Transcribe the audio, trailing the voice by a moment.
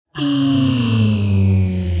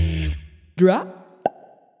Extra.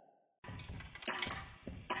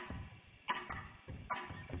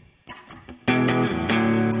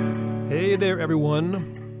 Hey there,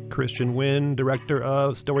 everyone. Christian Wynn, director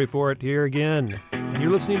of Story Fort, here again. And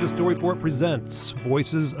you're listening to Story Fort Presents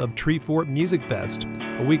Voices of Treefort Music Fest,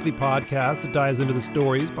 a weekly podcast that dives into the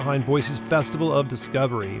stories behind Boise's Festival of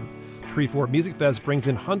Discovery. Treefort Music Fest brings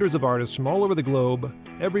in hundreds of artists from all over the globe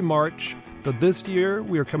every March, though this year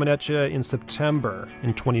we are coming at you in September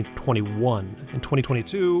in 2021. In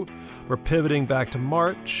 2022, we're pivoting back to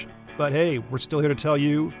March, but hey, we're still here to tell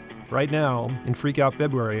you right now in Freak Out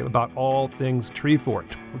February about all things Treefort.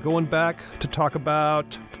 We're going back to talk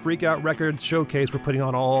about the Freak Out Records showcase we're putting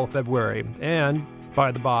on all February. And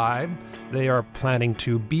by the by, they are planning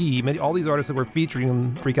to be, all these artists that we're featuring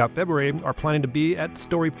in Freak Out February are planning to be at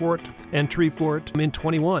Story Fort and Treefort in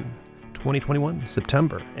 2021,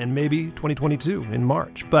 September, and maybe 2022 in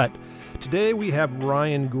March. But today we have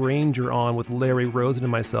Ryan Granger on with Larry Rosen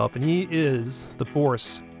and myself, and he is the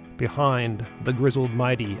force behind the Grizzled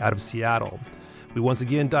Mighty out of Seattle. We once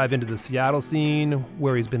again dive into the Seattle scene,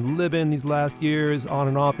 where he's been living these last years on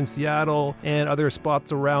and off in Seattle and other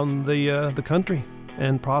spots around the country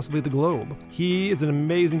and possibly the globe. He is an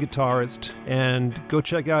amazing guitarist, and go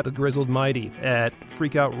check out the Grizzled Mighty at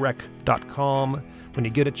freakoutrec.com when you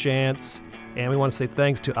get a chance. And we want to say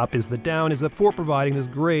thanks to Up Is the Down for providing this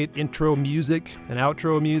great intro music and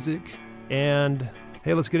outro music. And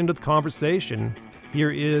hey, let's get into the conversation.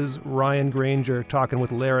 Here is Ryan Granger talking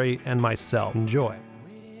with Larry and myself. Enjoy.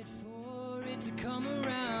 Waited for it to come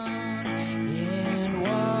around and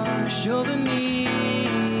wash over me.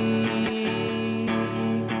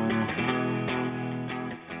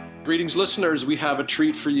 Greetings, listeners. We have a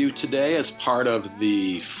treat for you today as part of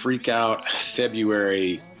the Freak Out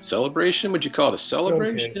February celebration. Would you call it a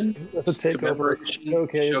celebration? That's a takeover.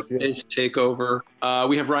 Showcase, yeah. Takeover.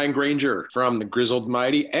 We have Ryan Granger from the Grizzled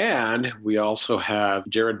Mighty, and we also have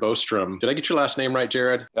Jared Bostrom. Did I get your last name right,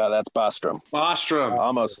 Jared? Yeah, that's Bostrom. Bostrom.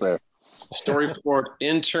 Almost there. Story Fort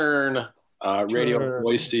intern, radio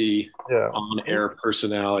voicey, on-air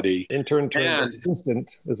personality. Intern turned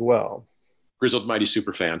assistant as well. Grizzled Mighty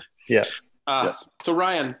superfan. Yes. Yes. So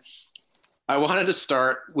Ryan, I wanted to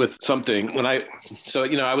start with something. I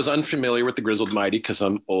was unfamiliar with the Grizzled Mighty because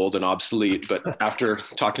I'm old and obsolete. But after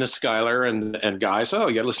talking to Skylar and guys, you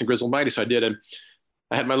got to listen to Grizzled Mighty. So I did, and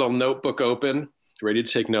I had my little notebook open, ready to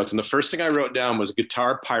take notes. And the first thing I wrote down was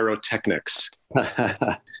guitar pyrotechnics.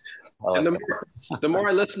 And the more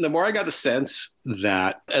I listened, the more I got the sense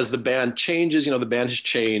that as the band changes, the band has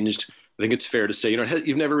changed. I think it's fair to say,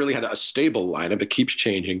 you've never really had a stable lineup. It keeps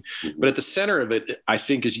changing. Mm-hmm. But at the center of it, I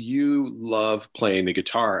think, is you love playing the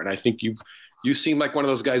guitar. And I think you seem like one of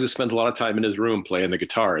those guys who spends a lot of time in his room playing the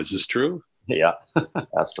guitar. Is this true? Yeah,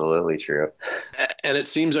 absolutely true. And it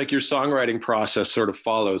seems like your songwriting process sort of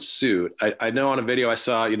follows suit. I know on a video I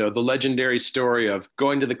saw, the legendary story of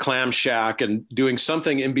going to the clam shack and doing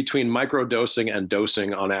something in between microdosing and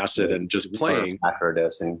dosing on acid and just playing.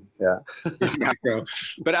 Macrodosing, yeah. Macro.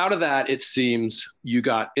 But out of that, it seems you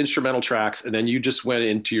got instrumental tracks, and then you just went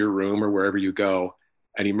into your room or wherever you go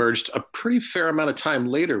and emerged a pretty fair amount of time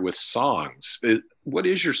later with songs. What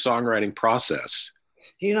is your songwriting process?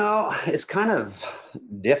 It's kind of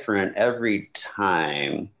different every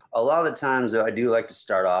time. A lot of the times, though, I do like to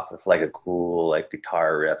start off with like a cool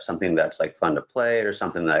guitar riff, something that's like fun to play or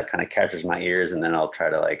something that kind of catches my ears, and then I'll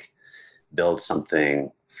try to build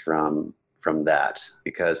something from that.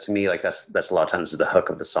 Because to me, that's a lot of times the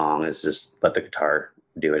hook of the song is just let the guitar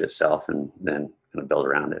do it itself and then kind of build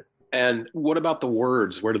around it. And what about the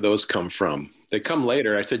words? Where do those come from? They come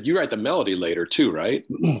later. I said you write the melody later too, right?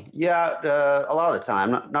 Yeah, a lot of the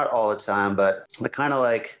time. Not all the time, but I kind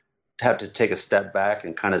of have to take a step back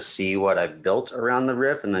and kind of see what I built around the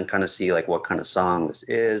riff, and then kind of see what kind of song this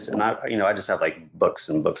is. And I just have books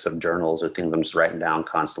and books of journals or things I'm just writing down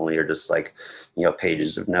constantly, or just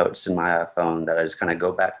pages of notes in my iPhone that I just kind of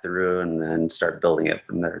go back through and then start building it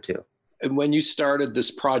from there too. And when you started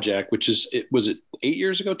this project, was it 8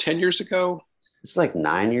 years ago, 10 years ago? It's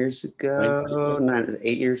 9 years ago,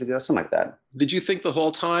 8 years ago, something like that. Did you think the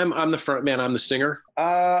whole time, I'm the front man, I'm the singer?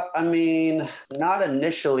 Not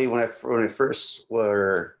initially when we first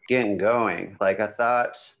were getting going. I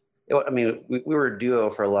thought, we were a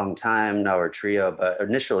duo for a long time, now we're a trio, but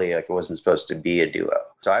initially it wasn't supposed to be a duo.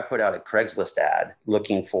 So I put out a Craigslist ad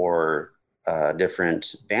looking for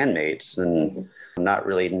different bandmates, and not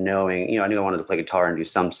really knowing, I knew I wanted to play guitar and do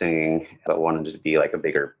some singing, but wanted it to be a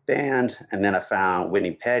bigger band. And then I found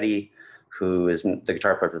Whitney Petty, who is the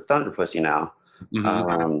guitar player for Thunder Pussy now.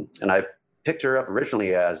 Mm-hmm. And I picked her up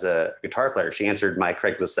originally as a guitar player. She answered my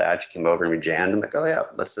Craigslist ad. She came over and we jammed. I'm like, oh yeah,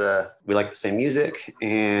 we like the same music.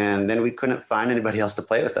 And then we couldn't find anybody else to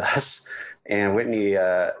play with us. And Whitney,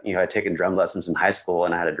 had taken drum lessons in high school,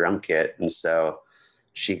 and I had a drum kit. And so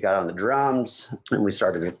she got on the drums, and we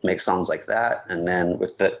started to make songs like that. And then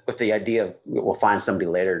with the idea of we'll find somebody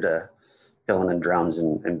later to fill in drums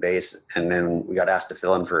and bass. And then we got asked to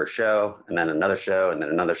fill in for a show, and then another show, and then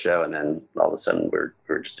another show. And then all of a sudden we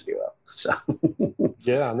were just a duo. So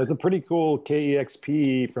yeah, and there's a pretty cool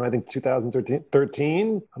KEXP from I think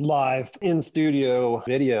 2013 live in studio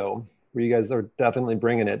video where you guys are definitely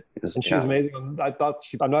bringing it. And she was amazing.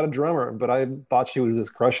 I'm not a drummer, but I thought she was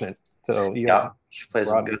just crushing it. So you guys she plays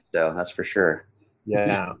some good stuff, that's for sure.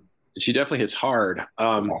 Yeah. She definitely hits hard.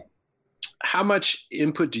 How much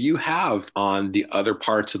input do you have on the other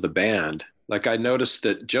parts of the band? Like I noticed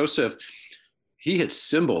that Joseph, he hits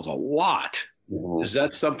cymbals a lot. Mm-hmm.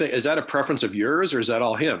 Is that a preference of yours, or is that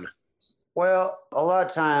all him? Well, a lot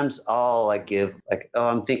of times I'll give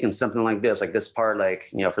I'm thinking something like this part,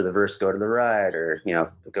 for the verse, go to the right, or,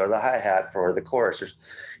 go to the hi-hat for the chorus.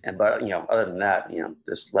 But other than that,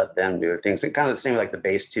 just let them do things. And kind of the same like the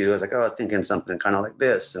bass too. I was like, I was thinking something kind of like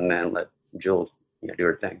this, and then let Jewel do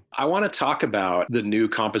her thing. I want to talk about the new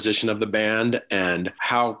composition of the band and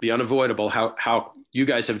how the unavoidable, how you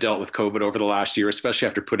guys have dealt with COVID over the last year, especially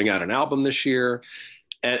after putting out an album this year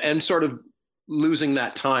and sort of losing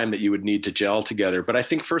that time that you would need to gel together. But I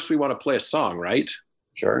think first we want to play a song, right?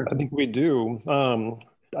 Sure. I think we do.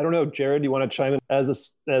 I don't know, Jared, you want to chime in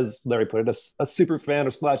as Larry put it, a super fan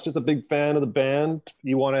or / just a big fan of the band?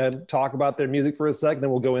 You want to talk about their music for a sec, then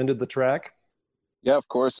we'll go into the track? Yeah, of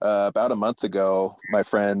course. About a month ago, my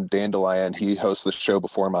friend Dandelion, he hosts the show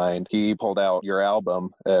before mine. He pulled out your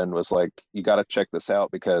album and was like, you got to check this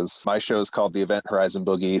out, because my show is called The Event Horizon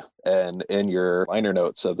Boogie. And in your liner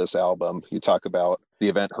notes of this album, you talk about the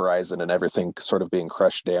event horizon and everything sort of being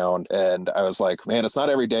crushed down. And I was like, man, it's not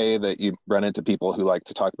every day that you run into people who like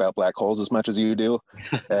to talk about black holes as much as you do.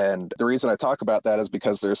 And the reason I talk about that is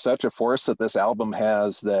because there's such a force that this album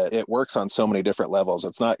has that it works on so many different levels.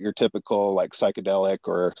 It's not your typical like psychedelic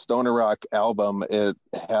or stoner rock album. It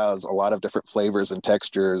has a lot of different flavors and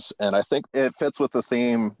textures. And I think it fits with the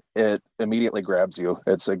theme. It immediately grabs you.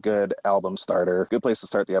 It's a good album starter. Good place to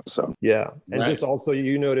start the episode. Yeah. And just also,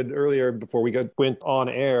 you noted earlier before we went on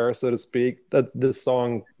air, so to speak, that this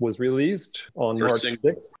song was released on March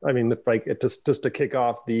 6th. I mean, like it just to kick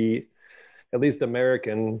off the at least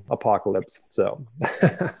American apocalypse. So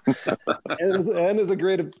and there's a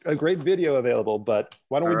great video available, but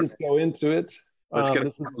why don't we just go into it? Let's get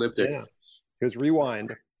apocalyptic. Yeah. Here's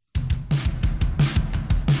Rewind.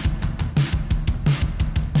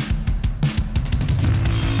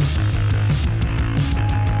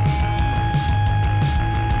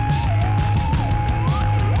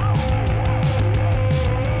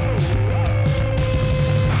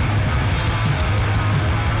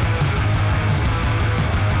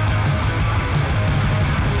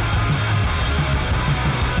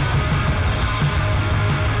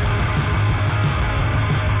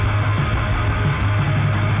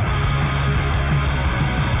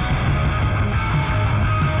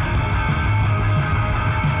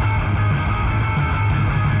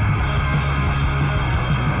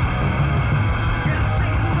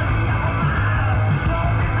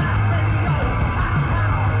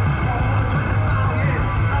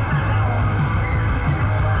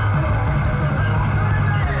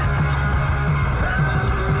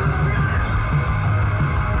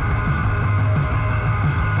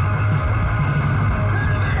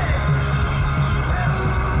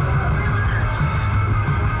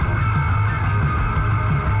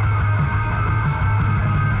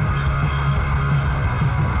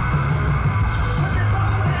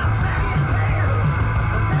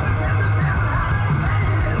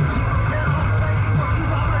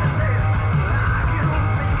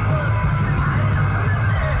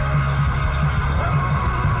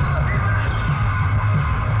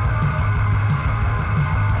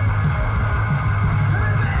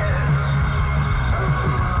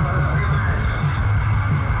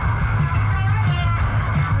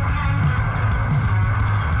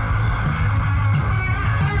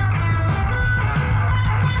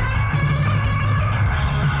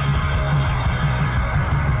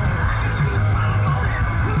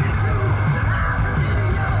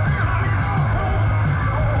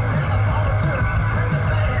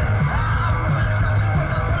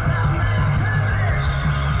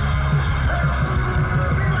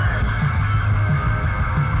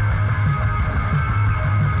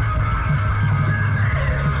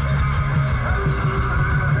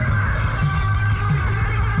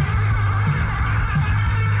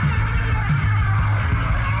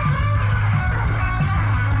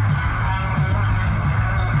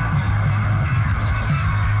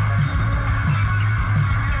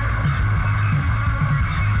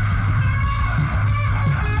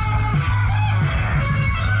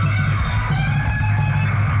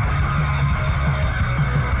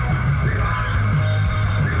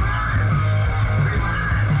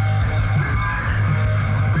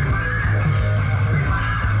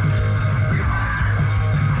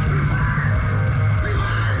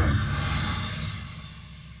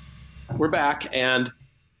 we're back, and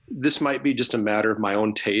this might be just a matter of my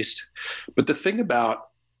own taste, but the thing about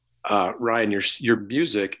Ryan, your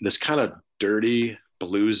music, this kind of dirty,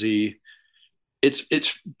 bluesy,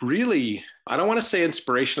 it's really, I don't want to say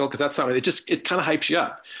inspirational because that's not, it kind of hypes you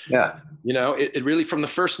up. Yeah. You know, it really, from the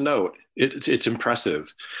first note, it's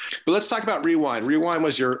impressive. But let's talk about Rewind. Rewind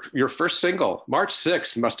was your first single. March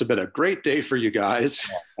 6th must have been a great day for you guys.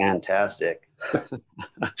 Fantastic.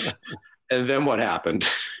 And then what happened?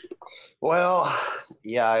 Well,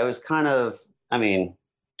 yeah, it was kind of,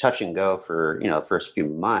 touch and go for, the first few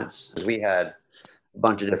months. We had a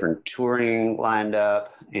bunch of different touring lined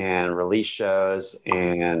up and release shows.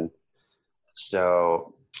 And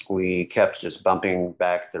so we kept just bumping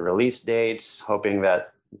back the release dates, hoping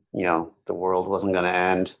that, the world wasn't going to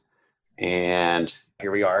end. And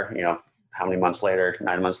here we are, how many months later,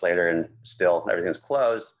 9 months later, and still everything's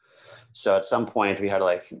closed. So at some point we had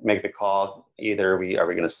to make the call. Either are we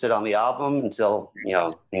going to sit on the album until,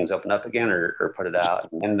 things open up again or put it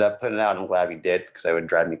out. And ended up putting it out. I'm glad we did, because it would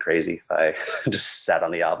drive me crazy if I just sat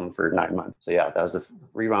on the album for 9 months. So yeah, that was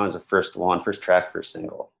Rewind was the first track, first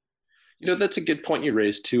single. That's a good point you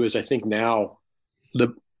raised too, is I think now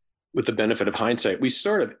with the benefit of hindsight,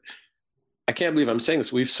 I can't believe I'm saying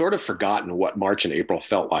this, we've sort of forgotten what March and April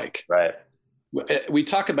felt like. Right. We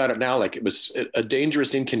talk about it now like it was a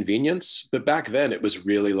dangerous inconvenience, but back then it was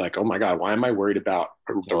really like, oh my God, why am I worried about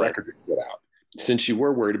the record you put out? Since you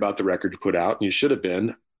were worried about the record you put out, and you should have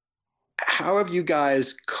been, how have you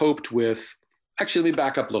guys coped with, actually, let me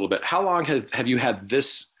back up a little bit. How long have you had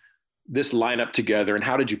this lineup together, and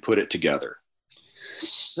how did you put it together?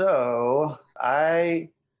 So I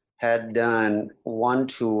had done one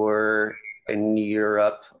tour in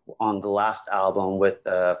Europe on the last album with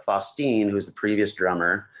Faustine, who's the previous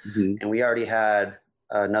drummer. Mm-hmm. And we already had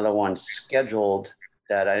another one scheduled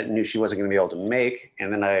that I knew she wasn't going to be able to make.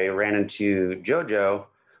 And then I ran into JoJo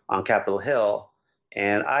on Capitol Hill.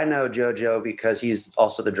 And I know JoJo because he's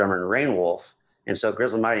also the drummer in Rainwolf. And so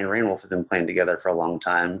Grizzled Mighty and Rainwolf have been playing together for a long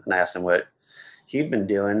time. And I asked him what he'd been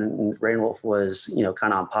doing. And Rainwolf was,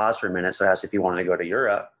 kind of on pause for a minute. So I asked if he wanted to go to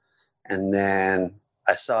Europe. And then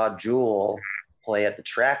I saw Jewel play at the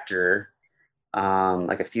Tractor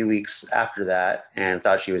a few weeks after that, and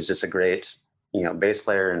thought she was just a great, bass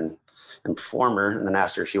player and performer. And then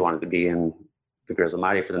asked her if she wanted to be in the Grizzled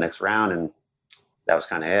Mighty for the next round, and that was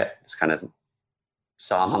kind of it. Just kind of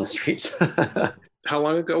saw him on the streets. How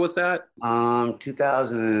long ago was that?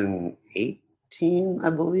 2018, I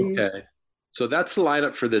believe. Okay. So that's the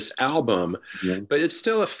lineup for this album, mm-hmm. But it's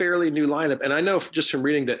still a fairly new lineup. And I know just from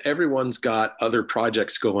reading that everyone's got other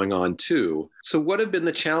projects going on too. So what have been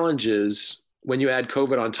the challenges when you add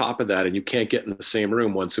COVID on top of that and you can't get in the same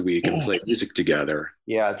room once a week and play music together?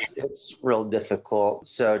 Yeah, it's real difficult.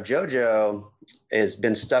 So JoJo has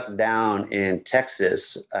been stuck down in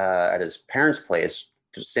Texas at his parents' place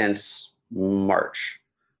since March.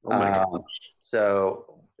 Oh my God.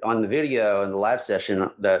 So on the video and the live session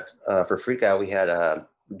that for Freak Out, we had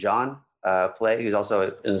John play, who's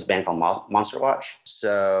also in this band called Monster Watch.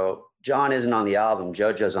 So John isn't on the album,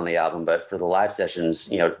 JoJo's on the album, but for the live sessions,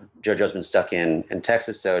 JoJo's been stuck in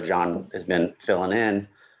Texas, so John has been filling in.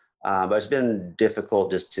 But it's been difficult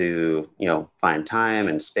just to, find time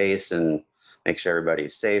and space and make sure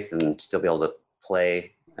everybody's safe and still be able to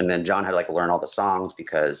play. And then John had to learn all the songs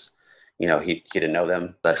because, he didn't know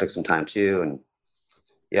them. That took some time too. And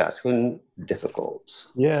yeah, it's been difficult.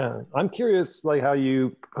 Yeah. I'm curious, how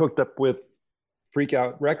you hooked up with Freak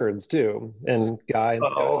Out Records too, and Guy and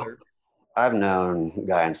Skylar. I've known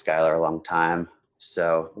Guy and Skylar a long time.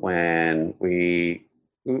 So when we've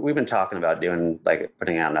been talking about doing,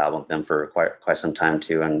 putting out an album with them for quite some time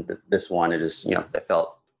too. And this one, it just, it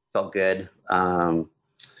felt good.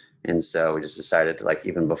 And so we just decided to,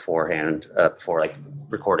 even beforehand, before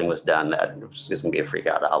recording was done, that it was just gonna be a Freak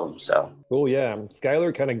Out album. So cool, yeah.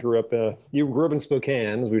 Skylar kind of grew up. You grew up in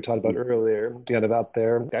Spokane, as we talked about earlier, kind of out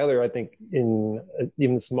there. Skylar, I think, in an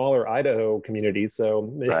even smaller Idaho community.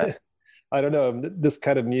 So right. I don't know, this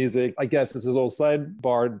kind of music. I guess this is a little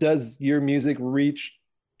sidebar. Does your music reach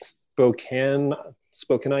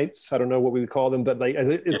Spokaneites? I don't know what we would call them, but is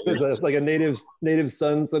a native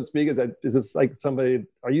son, so to speak? Is this somebody?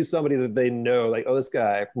 Are you somebody that they know? This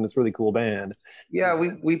guy from this really cool band? Yeah,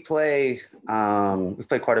 we play. We've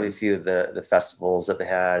played quite a few of the festivals that they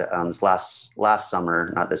had. This last summer,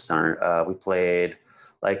 not this summer. We played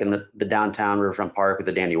in the downtown Riverfront Park with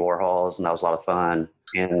the Dandy Warhols, and that was a lot of fun.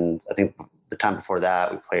 And I think the time before that,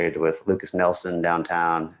 we played with Lucas Nelson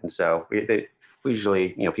downtown. And so we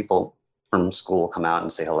usually, people from school come out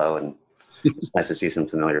and say hello, and it's nice to see some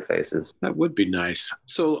familiar faces. That would be nice.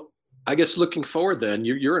 So I guess looking forward then,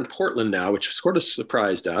 you're in Portland now, which sort of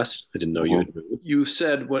surprised us. I didn't know you had moved. You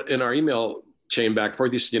said in our email chain back and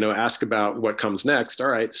forth, you said, ask about what comes next. All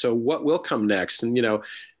right, so what will come next? And,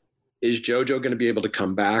 is JoJo going to be able to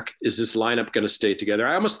come back? Is this lineup going to stay together?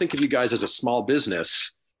 I almost think of you guys as a small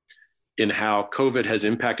business in how COVID has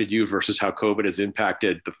impacted you versus how COVID has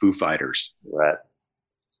impacted the Foo Fighters. Right.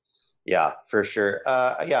 Yeah, for sure.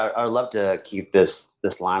 I'd love to keep this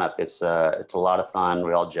lineup. It's a lot of fun.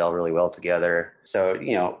 We all gel really well together. So,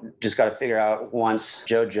 just got to figure out once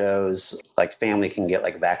JoJo's family can get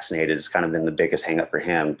vaccinated. It's kind of been the biggest hang up for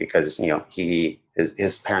him because,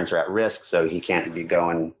 his parents are at risk. So he can't be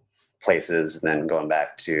going places and then going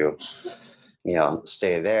back to,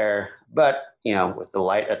 stay there. But, with the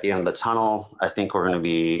light at the end of the tunnel, I think we're going to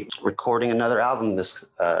be recording another album this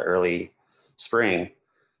early spring.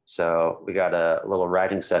 So we got a little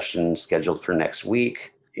writing session scheduled for next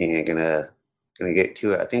week, and gonna get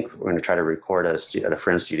to it. I think we're gonna try to record at a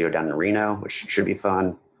friend's studio down in Reno, which should be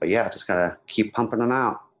fun. But yeah, just gotta keep pumping them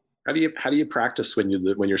out. How do you practice when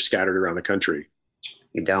you're scattered around the country?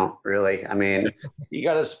 You don't really. I mean, you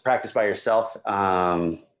gotta practice by yourself.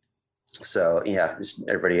 So yeah, just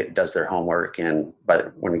everybody does their homework,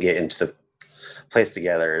 but when we get into the place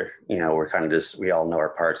together, we're kind of we all know our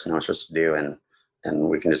parts and what we're supposed to do, and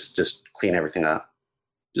we can just clean everything up.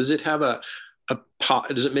 Does it have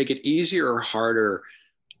does it make it easier or harder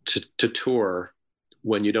to tour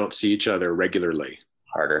when you don't see each other regularly?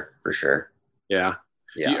 Harder, for sure. Yeah.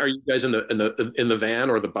 Are you guys in the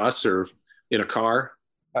van or the bus or in a car?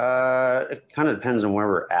 It kind of depends on where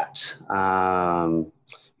we're at.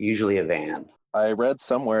 Usually a van. I read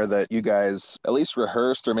somewhere that you guys at least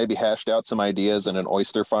rehearsed or maybe hashed out some ideas in an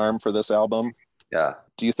oyster farm for this album. Yeah.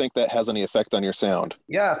 Do you think that has any effect on your sound?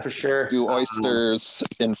 Yeah, for sure. Do oysters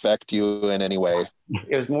infect you in any way?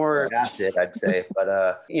 It was more acid, I'd say. But,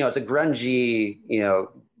 it's a grungy,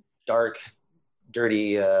 dark,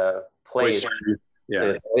 dirty place.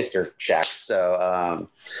 Yeah. Oyster shack. So,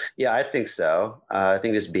 I think so. I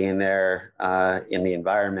think just being there in the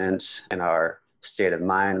environment and our state of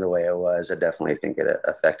mind the way it was, I definitely think it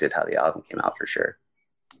affected how the album came out for sure.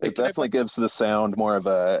 It definitely gives the sound more of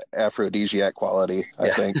a aphrodisiac quality, I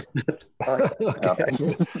think.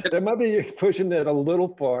 That might be pushing it a little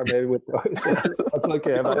far, maybe with those. That's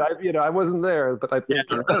okay. But I wasn't there, but I think.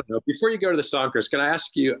 Yeah, I don't know. Before you go to the song, Chris, can I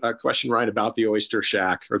ask you a question, Ryan, about the oyster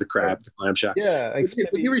shack or the clam shack? Yeah.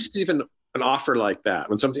 When you receive an offer like that,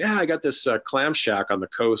 when somebody, I got this clam shack on the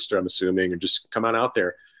coast, I'm assuming, and just come on out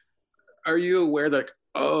there, are you aware that,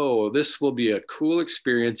 this will be a cool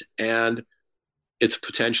experience and it's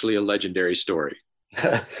potentially a legendary story?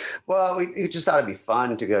 Well, we just thought it'd be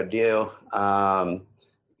fun to go do.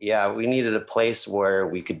 We needed a place where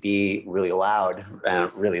we could be really loud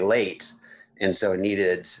and really late. And so it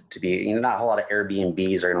needed to be, not a whole lot of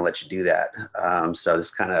Airbnbs are going to let you do that. So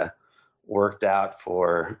this kind of worked out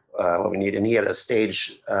for what we needed. And he had a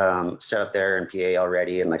stage set up there in PA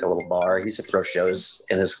already and a little bar. He used to throw shows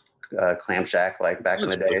in his clam shack back in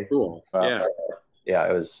the day. Really cool. Yeah,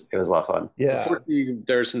 it was a lot of fun. Yeah. Unfortunately,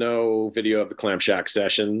 there's no video of the Clam Shack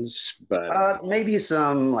sessions, but maybe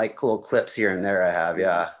some little clips here and there I have.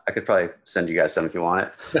 Yeah, I could probably send you guys some if you want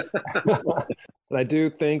it. And I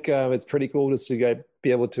do think it's pretty cool just to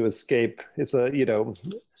be able to escape. It's a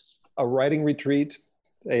writing retreat,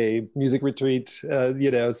 a music retreat, sort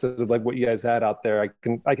of like what you guys had out there. I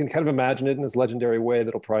can kind of imagine it in this legendary way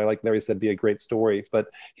that'll probably, like Larry said, be a great story. But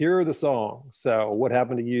here are the songs. So what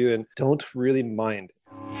happened to you? And don't really mind.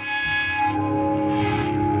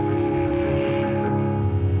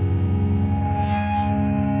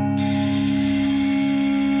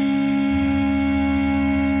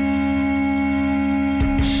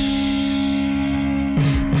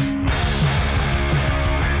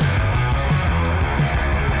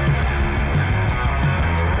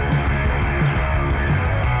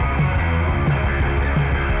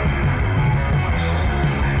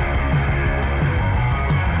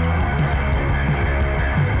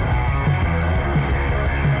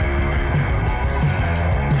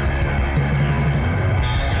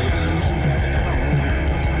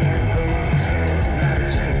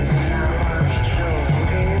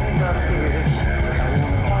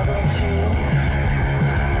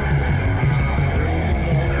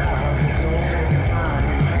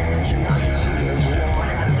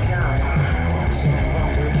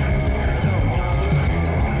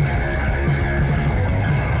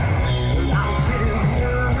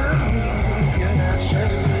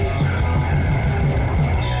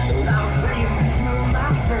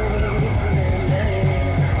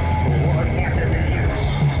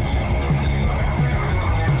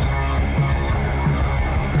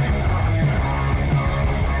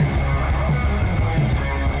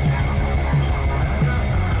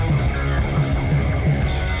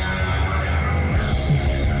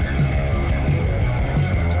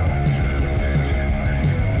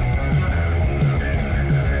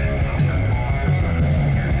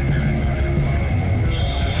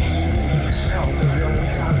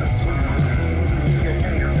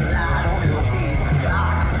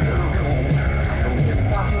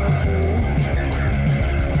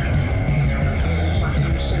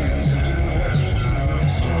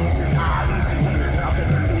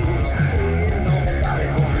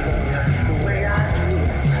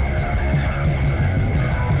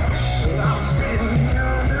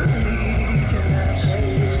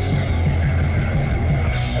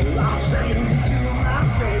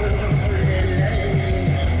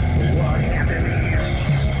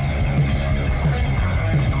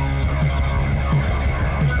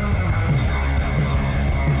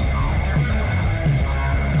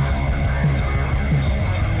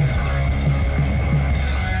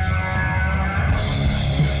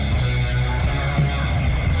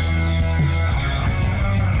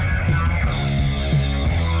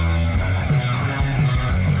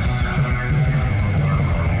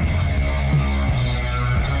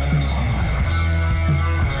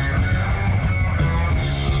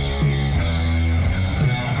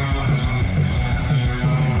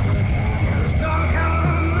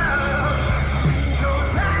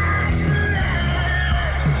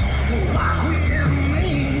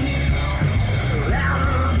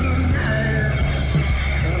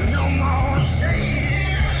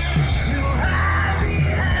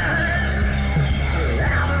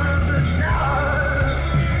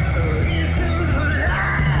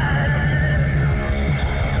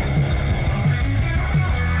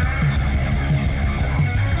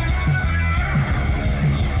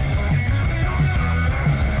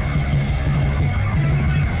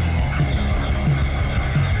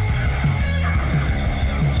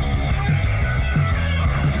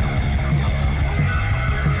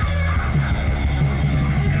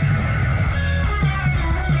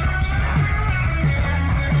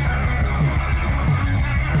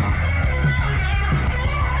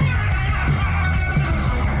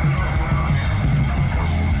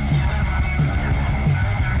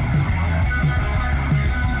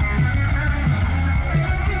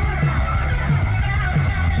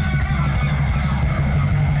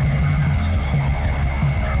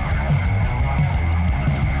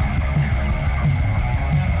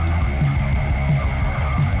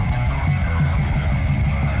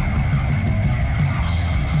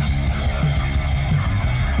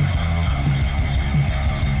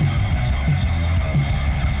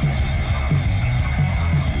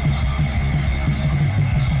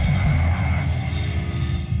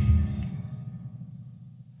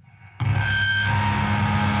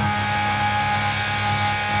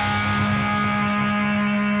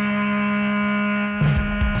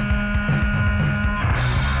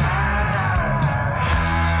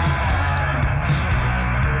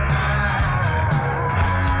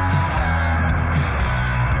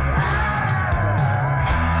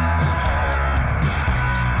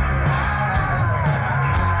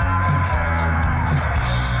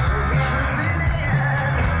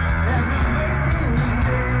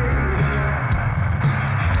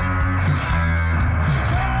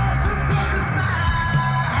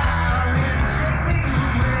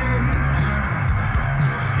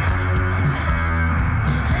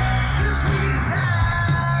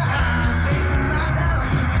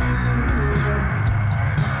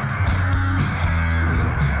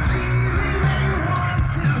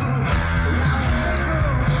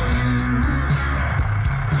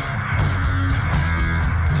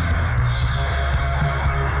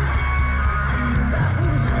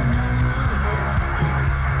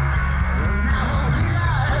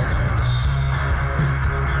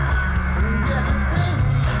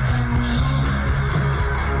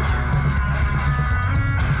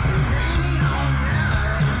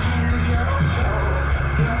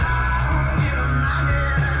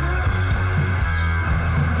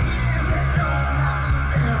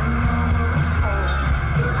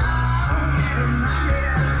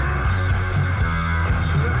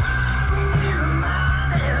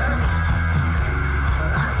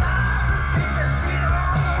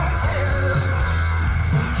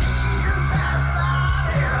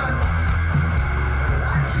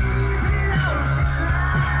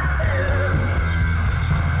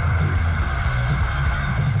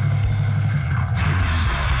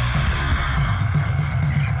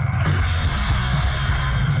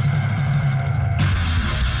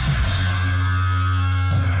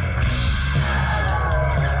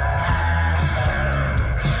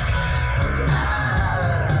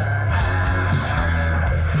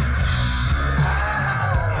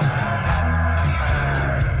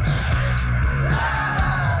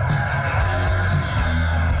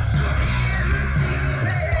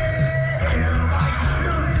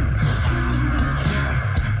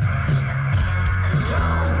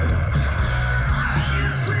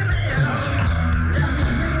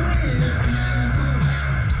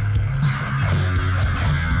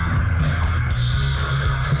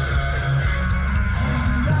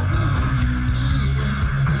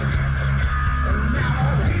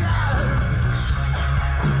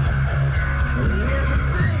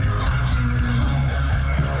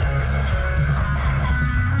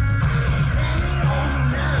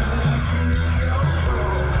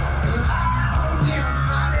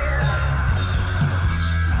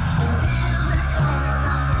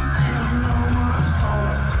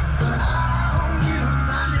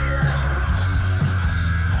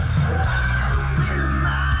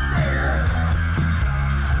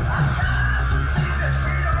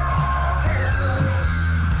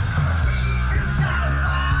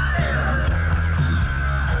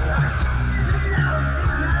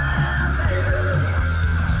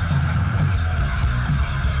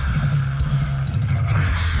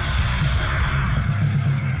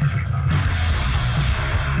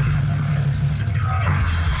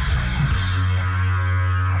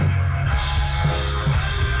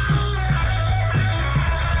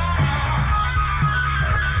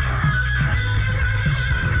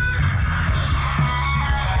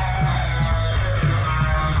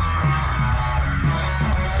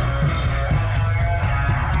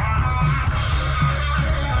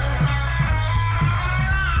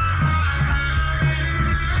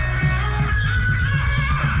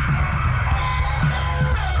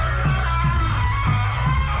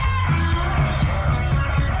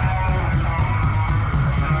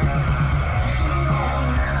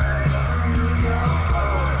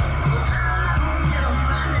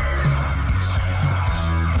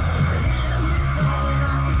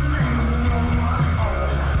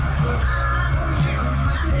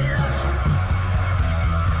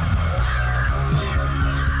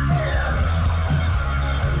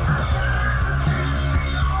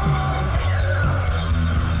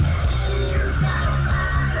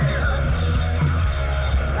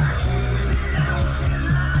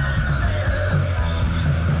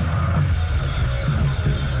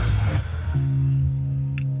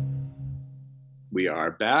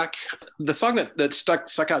 are back. The song that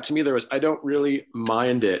stuck out to me there was "I Don't Really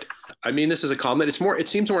Mind It." I mean this is a comment. It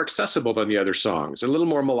seems more accessible than the other songs, a little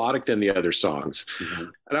more melodic than the other songs. Mm-hmm.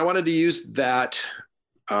 And I wanted to use that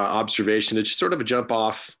observation to just sort of jump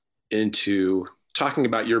off into talking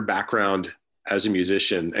about your background as a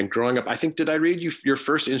musician and growing up. I think, did I read your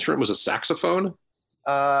first instrument was a saxophone?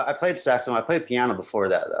 I played saxophone. I played piano before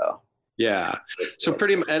that, though. Yeah. So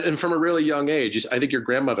and from a really young age, I think your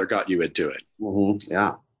grandmother got you into it. Mm-hmm.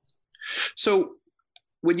 Yeah. So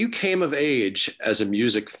when you came of age as a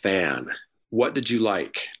music fan, what did you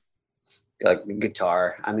like? Like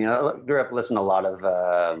guitar. I mean, I grew up listening to a lot of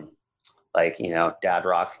dad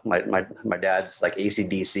rock. My dad's like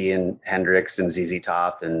AC/DC and Hendrix and ZZ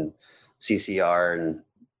Top and CCR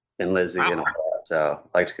and Lizzie and all that. So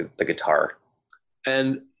I liked the guitar.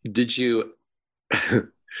 And did you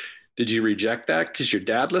reject that because your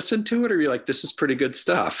dad listened to it, or you're like, this is pretty good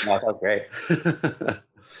stuff? Oh, that's great.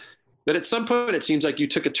 But at some point, it seems like you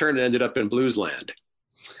took a turn and ended up in blues land.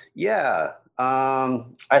 Yeah.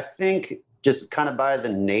 I think just kind of by the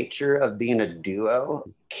nature of being a duo,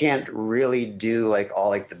 can't really do like all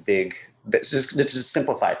like the big, just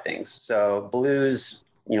simplify things. So blues,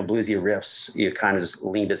 bluesy riffs, you kind of just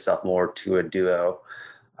leaned itself more to a duo.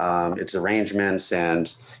 It's arrangements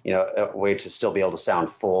and, a way to still be able to sound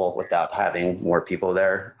full without having more people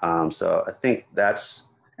there. So I think that's,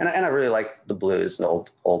 and I really like the blues, the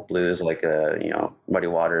old blues, like, Muddy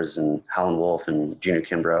Waters and Howlin' Wolf and Junior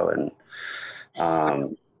Kimbrough. And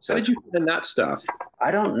so how did you find that stuff? I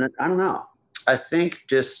don't know. I think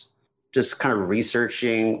just kind of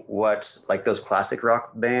researching what like those classic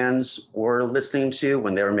rock bands were listening to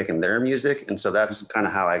when they were making their music. And so that's kind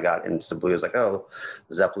of how I got into blues. Like, oh,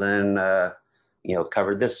 Zeppelin,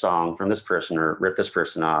 covered this song from this person or ripped this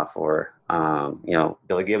person off, or,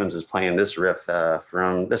 Billy Gibbons is playing this riff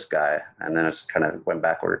from this guy. And then it's kind of went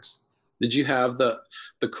backwards. Did you have the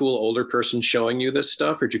cool older person showing you this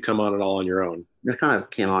stuff, or did you come on it all on your own? It kind of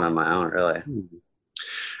came on my own, really. Mm-hmm.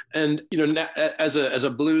 And, as a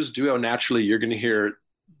blues duo, naturally, you're going to hear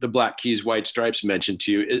the Black Keys, White Stripes mentioned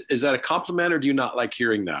to you. Is that a compliment, or do you not like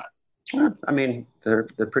hearing that? I mean, they're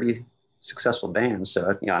pretty successful band,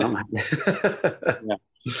 so I don't mind. Yeah.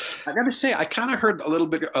 I got to say, I kind of heard a little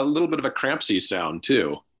bit of a Crampsy sound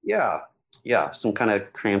too. Yeah, some kind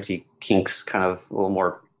of Crampsy Kinks, kind of a little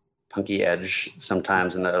more punky edge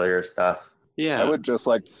sometimes in the earlier stuff. Yeah, I would just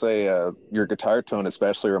like to say your guitar tone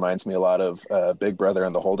especially reminds me a lot of Big Brother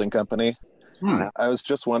and the Holding Company. I was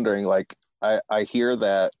just wondering, like, I hear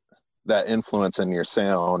that influence in your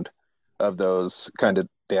sound of those kind of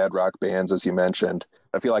dad rock bands, as you mentioned.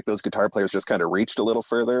 I feel like those guitar players just kind of reached a little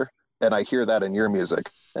further, and I hear that in your music.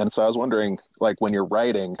 And so I was wondering, like, when you're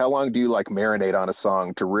writing, how long do you like marinate on a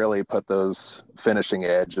song to really put those finishing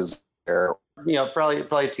edges there?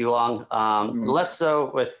 Probably too long. Less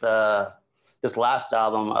so with this last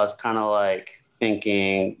album. I was kind of like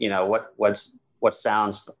thinking, what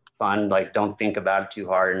sounds fun. Like, don't think about it too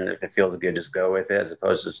hard, and if it feels good, just go with it. As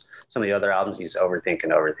opposed to some of the other albums, you just overthink,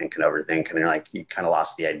 and you're like, you kind of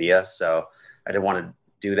lost the idea. So I didn't want to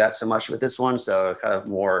do that so much with this one. So kind of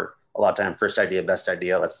more a lot of time, first idea, best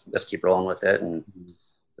idea. Let's keep rolling with it, and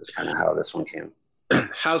that's kind of how this one came.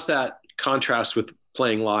 How's that contrast with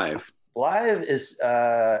playing live? Live is,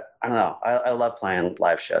 I don't know. I love playing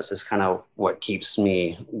live shows. It's kind of what keeps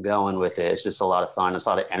me going with it. It's just a lot of fun. It's a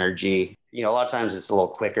lot of energy. A lot of times it's a little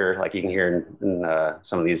quicker. Like you can hear in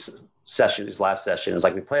some of these live sessions,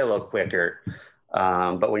 like we play a little quicker.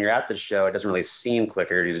 But when you're at the show, it doesn't really seem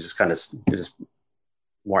quicker. It's just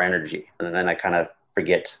more energy. And then I kind of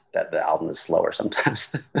forget that the album is slower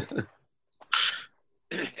sometimes.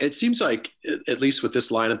 It seems like, at least with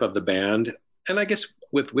this lineup of the band, and I guess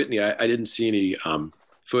with Whitney, I didn't see any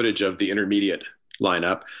footage of the intermediate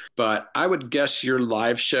lineup, but I would guess your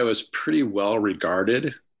live show is pretty well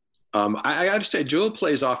regarded. I got to say, Jewel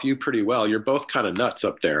plays off you pretty well. You're both kind of nuts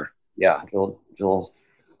up there. Yeah, Jewel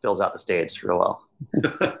fills out the stage real well.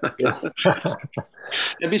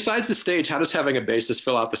 And besides the stage, how does having a bassist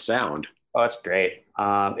fill out the sound? Oh, it's great.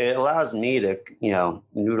 It allows me to,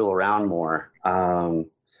 noodle around more.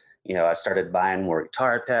 I started buying more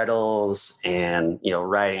guitar pedals and,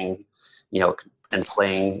 writing, and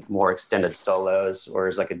playing more extended solos.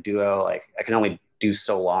 Whereas like a duo, like I can only do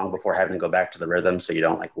so long before having to go back to the rhythm, so you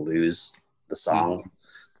don't like lose the song.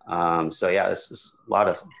 So yeah, this is a lot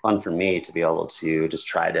of fun for me to be able to just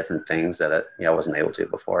try different things that I wasn't able to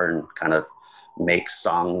before, and kind of make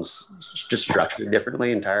songs just structured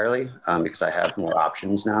differently entirely, because I have more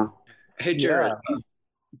options now. Hey Jared,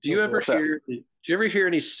 do you ever hear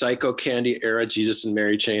any Psycho Candy era Jesus and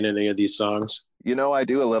Mary Chain in any of these songs? I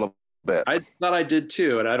do a little But I thought I did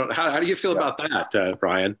too, and I don't. How do you feel about that,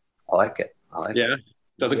 Brian? I like it. Yeah,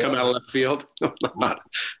 doesn't come out of left field.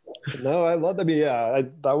 No, I love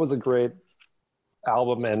that. That was a great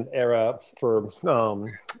album and era for some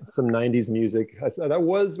 90s music. Was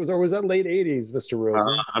that late 80s, Mr.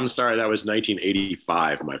 Rosen? I'm sorry, that was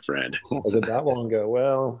 1985, my friend. Was it that long ago?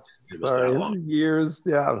 Well, sorry, years.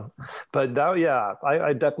 Yeah, but that,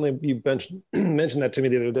 I definitely, you mentioned that to me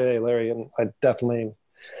the other day, Larry, and I definitely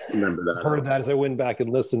remember that. Heard that as I went back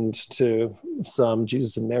and listened to some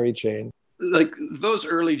Jesus and Mary Chain. Like those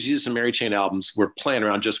early Jesus and Mary Chain albums were playing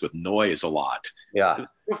around just with noise a lot. Yeah. I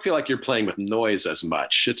don't feel like you're playing with noise as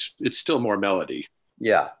much. It's still more melody.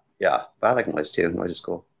 Yeah. But I like noise too. Noise is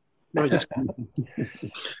cool.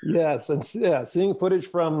 Yes, and seeing footage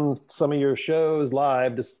from some of your shows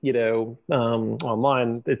live, just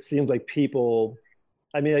online, it seems like people.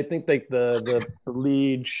 I mean, I think like the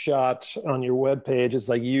lead shot on your webpage is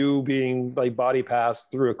like you being like body passed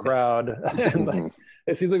through a crowd, and like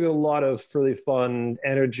it seems like a lot of really fun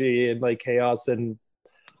energy and like chaos. And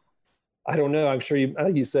I don't know. I'm sure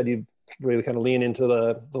you said you really kind of lean into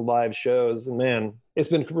the live shows, and man, it's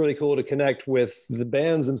been really cool to connect with the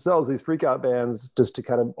bands themselves, these freak out bands, just to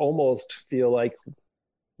kind of almost feel like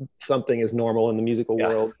something is normal in the musical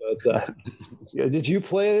world. But did you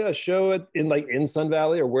play a show in Sun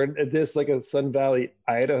Valley, or is this like a Sun Valley,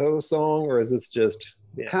 Idaho song, or is this just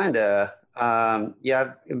kind of? I've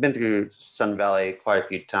been through Sun Valley quite a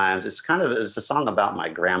few times. It's a song about my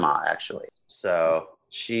grandma, actually. So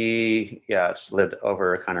she lived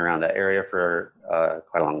over kind of around that area for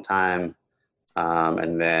quite a long time.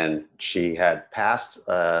 And then she had passed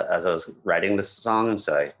as I was writing this song. And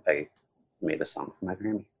so I made a song for my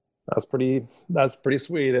Grammy. That's pretty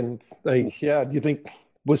sweet. And do you think,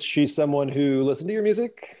 was she someone who listened to your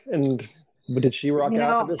music, and did she rock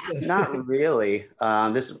out to this? Not really.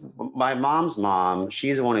 My mom's mom,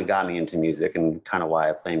 she's the one who got me into music and kind of why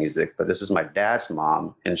I play music. But this is my dad's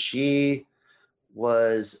mom, and she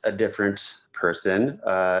was a different person.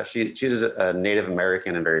 She was a Native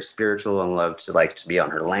American and very spiritual, and loved to be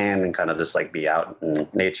on her land and kind of just like be out in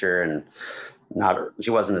nature, and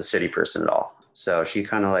she wasn't a city person at all. So she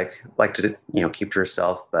kind of liked to keep to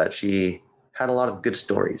herself, but she had a lot of good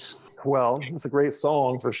stories. Well, it's a great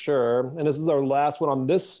song for sure. And this is our last one on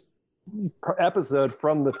this episode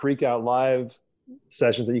from the Freak Out Live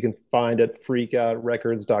sessions that you can find at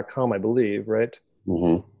freakoutrecords.com, I believe, right?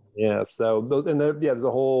 Mm-hmm. Yeah. So there's a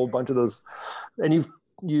whole bunch of those, and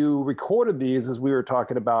you recorded these, as we were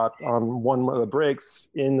talking about on one of the breaks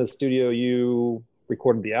in the studio. You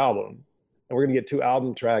recorded the album, and we're going to get 2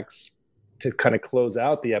 album tracks to kind of close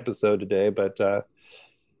out the episode today. But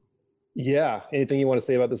anything you want to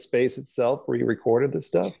say about the space itself where you recorded this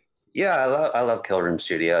stuff? Yeah, I love Kill Room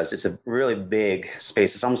Studios. It's a really big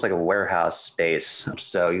space. It's almost like a warehouse space.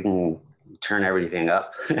 So you can turn everything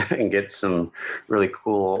up and get some really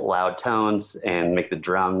cool loud tones and make the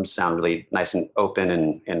drums sound really nice and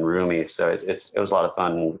open and roomy. So it was a lot of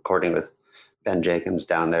fun recording with Ben Jenkins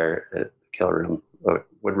down there at Kill Room.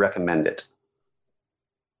 Would recommend it.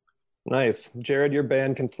 Nice. Jared, your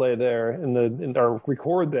band can play there or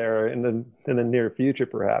record there in the near future,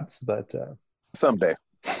 perhaps, but someday.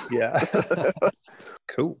 Yeah.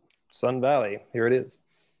 Cool. Sun Valley. Here it is.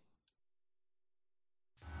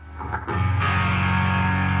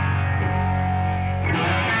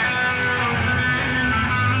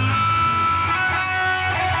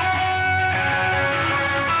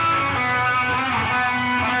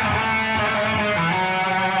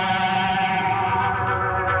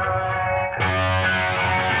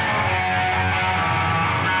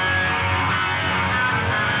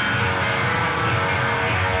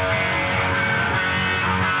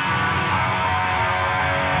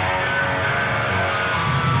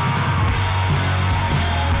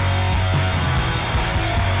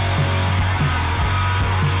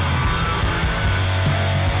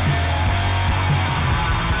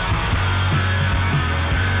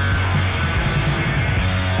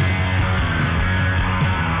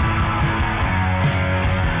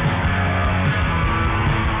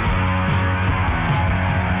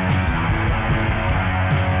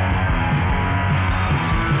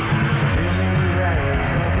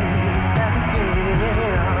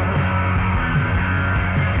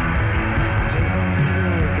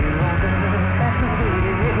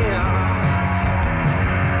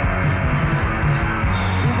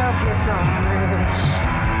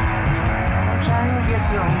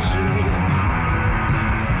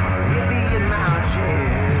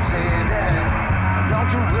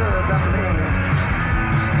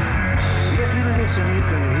 You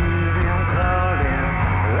can hear them calling.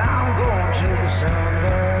 I'm going to the Sun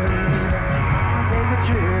Valley.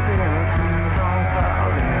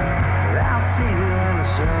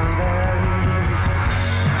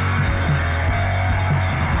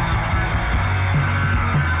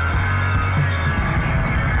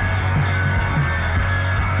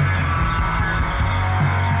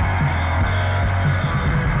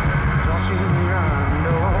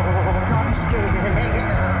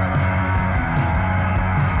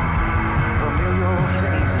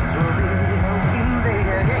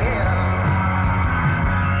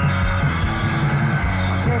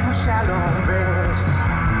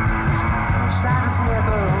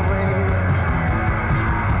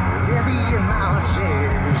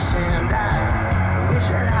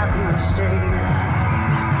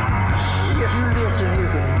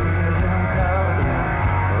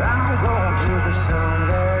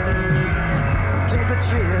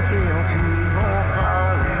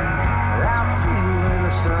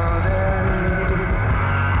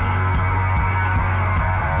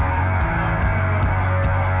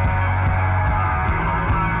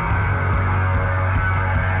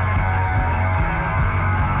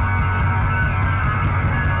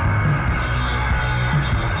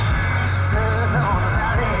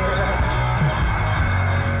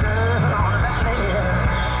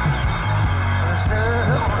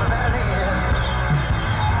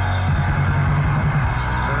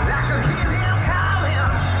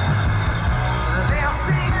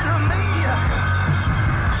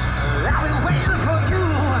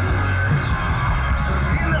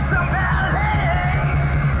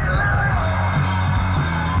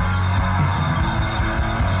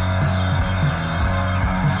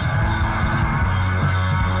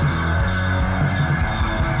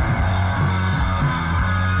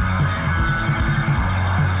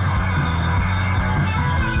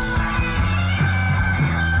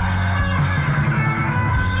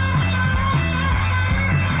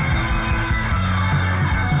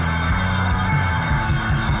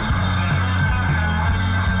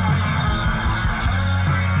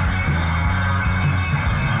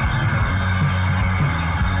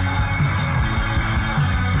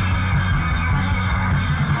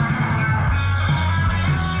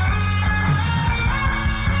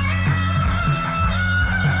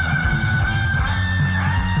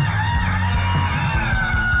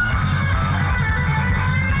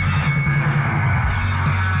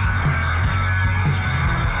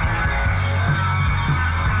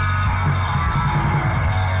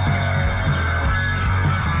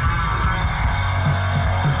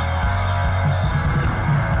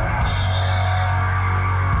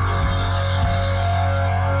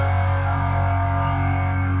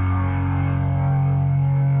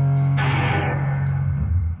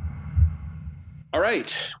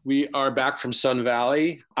 right, we are back from Sun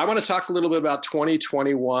Valley. I want to talk a little bit about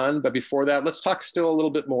 2021, but before that, let's talk still a little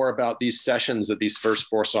bit more about these sessions that these first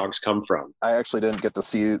 4 songs come from. I actually didn't get to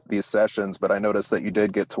see these sessions, but I noticed that you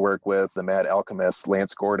did get to work with the Mad Alchemist,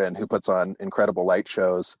 Lance Gordon, who puts on incredible light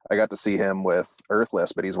shows. I got to see him with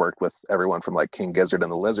Earthless, but he's worked with everyone from like King Gizzard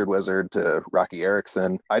and the Lizard Wizard to Rocky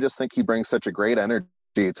Erickson. I just think he brings such a great energy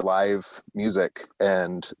to live music,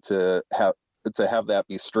 and to have that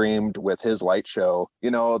be streamed with his light show.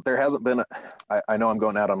 You know, there hasn't been, I know I'm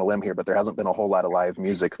going out on a limb here, but there hasn't been a whole lot of live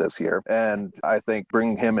music this year. And I think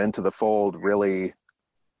bringing him into the fold really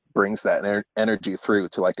brings that energy through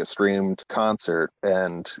to like a streamed concert.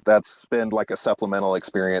 And that's been like a supplemental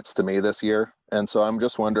experience to me this year. And so I'm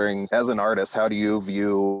just wondering, as an artist, how do you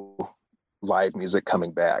view live music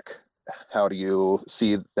coming back? How do you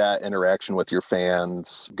see that interaction with your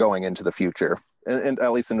fans going into the future? And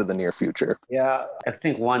at least into the near future. Yeah, I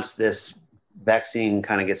think once this vaccine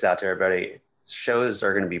kind of gets out to everybody, shows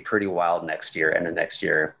are going to be pretty wild next year and the next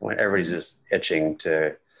year, when everybody's just itching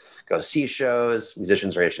to go see shows.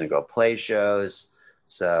 Musicians are itching to go play shows.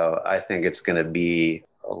 So I think it's going to be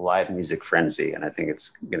a live music frenzy, and I think it's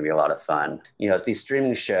going to be a lot of fun. You know, these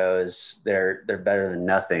streaming shows, they're better than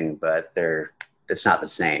nothing, but it's not the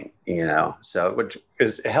same, you know. So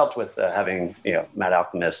it helped with having, you know, Mad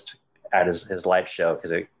Alchemist at his live show,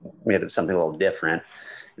 because it made it something a little different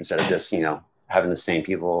instead of just, you know, having the same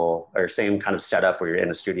people or same kind of setup where you're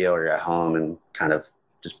in a studio or you're at home and kind of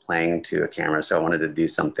just playing to a camera. So I wanted to do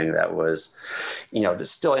something that was, you know,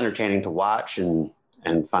 just still entertaining to watch and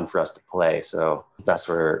fun for us to play. So that's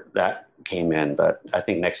where that came in. But I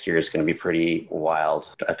think next year is going to be pretty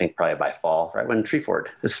wild. I think probably by fall, right when Treefort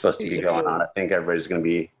is supposed to be going on, I think everybody's going to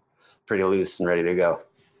be pretty loose and ready to go.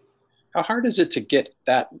 How hard is it to get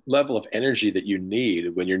that level of energy that you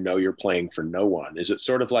need when you know you're playing for no one? Is it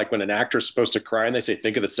sort of like when an actor's supposed to cry and they say,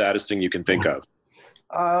 think of the saddest thing you can think of?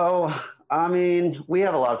 Oh, I mean, we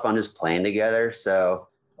have a lot of fun just playing together. So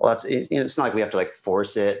well, it's not like we have to like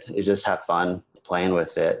force it. You just have fun playing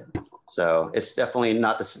with it. So it's definitely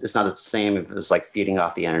not this. It's not the same as like feeding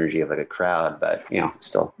off the energy of like a crowd, but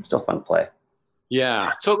still fun to play.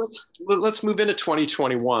 Yeah. So let's move into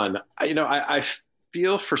 2021. I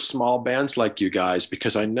feel for small bands like you guys,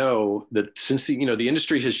 because I know that since the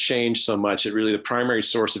industry has changed so much, it really the primary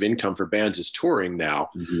source of income for bands is touring now.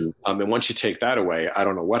 Mm-hmm. And once you take that away, I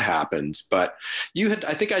don't know what happens. But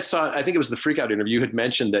I think it was the Freak Out interview. You had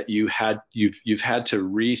mentioned that you've had to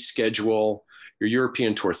reschedule your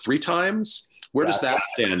European tour 3 times. Where does that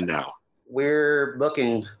stand now? We're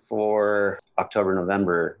booking for October,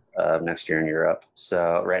 November of next year in Europe.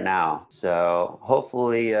 So right now,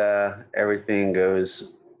 hopefully everything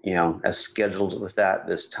goes, as scheduled with that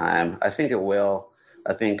this time. I think it will.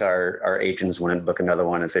 I think our agents wouldn't book another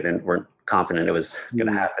one if they weren't confident it was going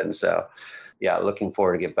to happen. So yeah, looking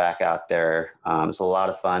forward to get back out there. It's a lot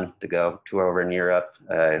of fun to go tour over in Europe.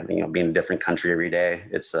 Being in a different country every day,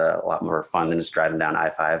 it's a lot more fun than just driving down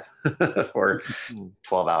I-5 for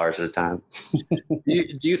 12 hours at a time.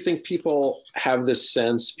 Do you think people have this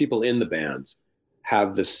sense, people in the bands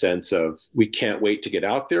have this sense of, we can't wait to get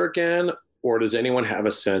out there again? Or does anyone have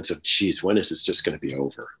a sense of, geez, when is this just going to be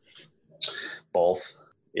over? Both.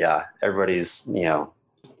 Yeah. Everybody's,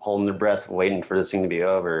 holding their breath, waiting for this thing to be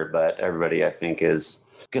over. But everybody, I think, is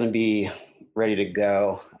going to be ready to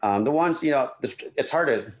go. The ones, it's hard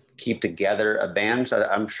to keep together a band.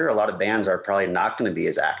 I'm sure a lot of bands are probably not going to be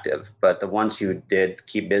as active, but the ones who did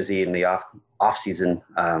keep busy in the off season,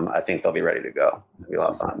 I think they'll be ready to go. It'll be a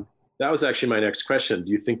lot of fun. That was actually my next question.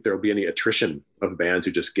 Do you think there'll be any attrition of bands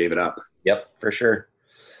who just gave it up? Yep, for sure.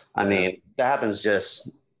 I mean, that happens just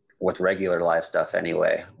with regular life stuff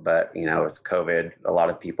anyway. But, with COVID, a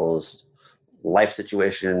lot of people's life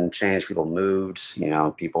situation changed. People moved,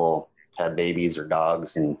 people had babies or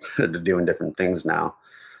dogs and they're doing different things now.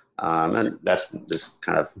 And that's just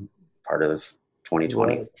kind of part of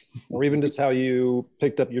 2020. Or even just how you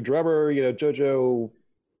picked up your drummer, JoJo,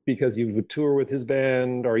 because you would tour with his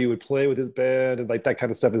band or you would play with his band, and like that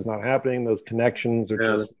kind of stuff is not happening. Those connections are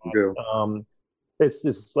just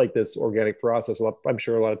it's like this organic process. I'm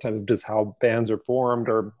sure a lot of times just how bands are formed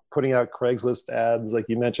or putting out Craigslist ads, like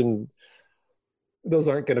you mentioned, those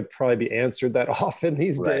aren't going to probably be answered that often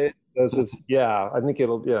these days. This is, I think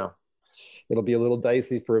it'll be a little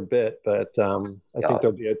dicey for a bit, but I think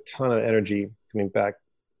there'll be a ton of energy coming back.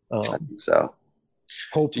 I think so.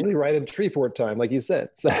 Hopefully right in Treefort time, like you said.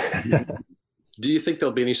 Do you think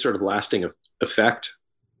there'll be any sort of lasting effect,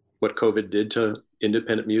 what COVID did to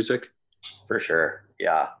independent music? For sure.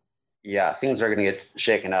 Yeah. Things are going to get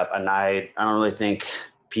shaken up. And I don't really think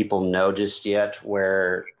people know just yet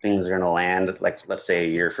where things are going to land. Like, let's say a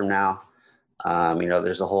year from now,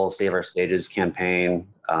 there's a whole Save Our Stages campaign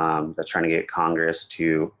that's trying to get Congress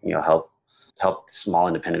to, help small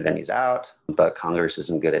independent venues out. But Congress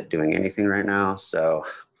isn't good at doing anything right now. So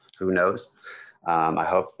who knows? I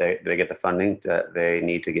hope they get the funding that they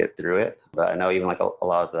need to get through it. But I know even like a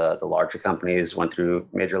lot of the larger companies went through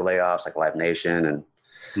major layoffs, like Live Nation,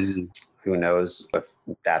 and who knows if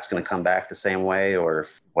that's going to come back the same way or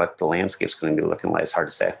what the landscape's going to be looking like. It's hard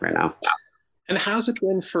to say right now. And how's it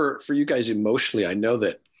been for you guys emotionally? I know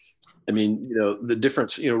that, the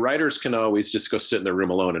difference, writers can always just go sit in their room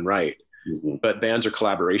alone and write, but bands are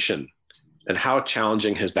collaboration. And how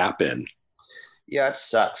challenging has that been? Yeah, it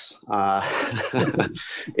sucks.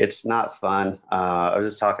 It's not fun. I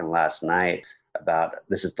was just talking last night about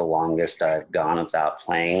this is the longest I've gone without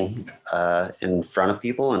playing in front of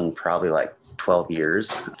people in probably like 12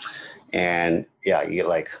 years. And yeah, you get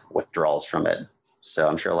like withdrawals from it. So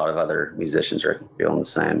I'm sure a lot of other musicians are feeling the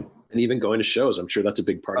same. And even going to shows, I'm sure that's a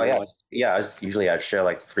big part of life. Yeah, I'd show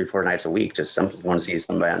like 3-4 nights a week. Just want to see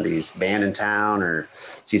somebody's band in town or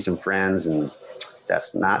see some friends, and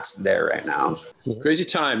that's not there right now. Crazy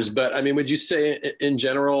times. But would you say in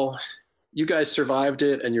general, you guys survived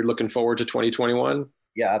it and you're looking forward to 2021?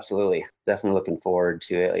 Yeah, absolutely. Definitely looking forward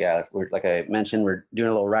to it. Yeah, like I mentioned, we're doing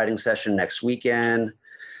a little writing session next weekend.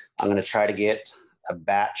 I'm going to try to get a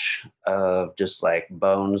batch of just like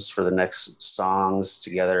bones for the next songs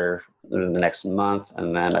together in the next month.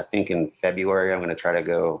 And then I think in February, I'm going to try to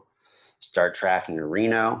go start tracking in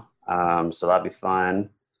Reno. So that'll be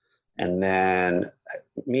fun. And then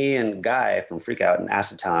me and Guy from Freak Out and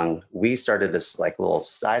Acid Tongue, we started this like little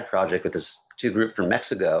side project with this 2 group from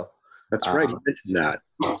Mexico. That's right. You mentioned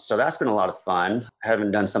that. So that's been a lot of fun. I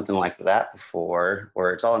haven't done something like that before,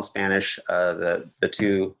 where it's all in Spanish. The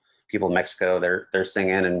 2 people in Mexico, they're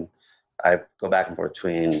singing, and I go back and forth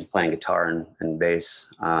between playing guitar and bass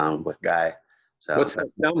with Guy. So what's that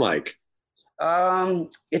sound like?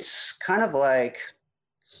 It's kind of like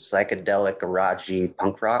psychedelic garagey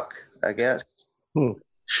punk rock, I guess.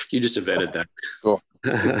 You just invented that. Cool.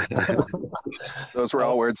 Those were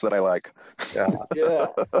all words that I like. Yeah.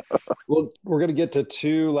 Well, we're going to get to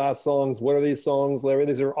 2 last songs. What are these songs, Larry?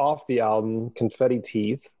 These are off the album, Confetti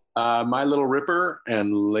Teeth. My Little Ripper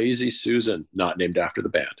and Lazy Susan, not named after the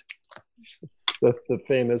band. The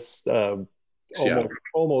famous,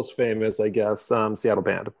 almost famous, I guess, Seattle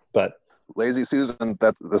band. But Lazy Susan,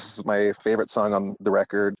 this is my favorite song on the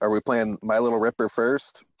record. Are we playing My Little Ripper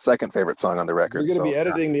first? Second favorite song on the record. You're going to be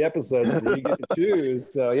editing the episodes, so you get to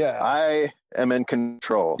choose. So yeah, I am in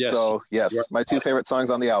control. Yes. So yes, my 2 favorite songs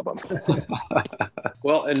on the album.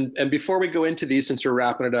 Well, and before we go into these, since we're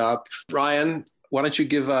wrapping it up, Ryan, why don't you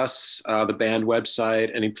give us the band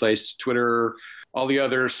website, any place, Twitter, all the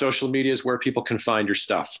other social medias where people can find your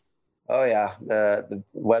stuff? Oh yeah, the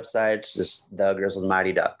website's just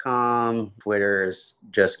thegrizzledmighty.com. Twitter is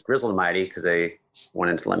just Grizzled Mighty because they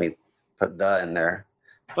wanted to let me put the in there.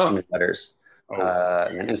 Too many letters.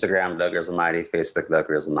 And then Instagram, The Grizzled Mighty, Facebook, The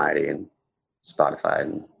Grizzled Mighty, and Spotify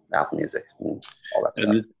and Apple Music and all that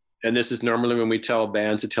stuff. And this is normally when we tell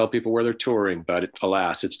bands to tell people where they're touring, but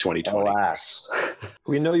alas, it's 2020. Alas.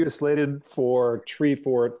 We know you're slated for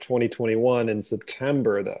Treefort 2021 in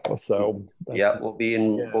September, though. So we'll be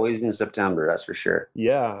in Boise in September, that's for sure.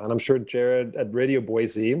 Yeah, and I'm sure Jared at Radio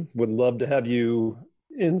Boise would love to have you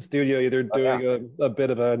in studio, either doing a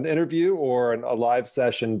bit of an interview or a live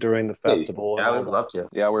session during the festival. Yeah, I would love to.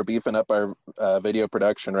 Yeah, we're beefing up our video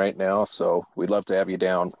production right now, so we'd love to have you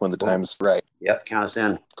down when the time's right. Yep, count us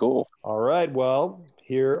in. Cool. All right, well,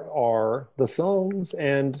 here are the songs,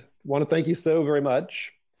 and want to thank you so very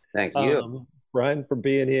much. Thank you. Brian, for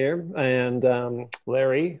being here, and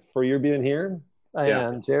Larry, for your being here,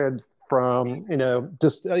 and Jared, from,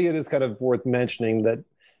 just, I think it is kind of worth mentioning that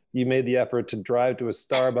you made the effort to drive to a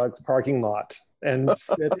Starbucks parking lot and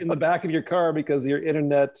sit in the back of your car because your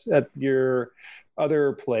internet at your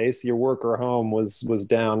other place, your work or home, was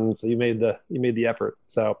down. So you made the effort.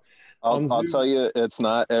 So I'll tell you, it's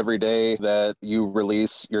not every day that you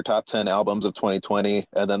release your top 10 albums of 2020,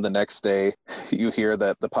 and then the next day you hear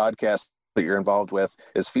that the podcast that you're involved with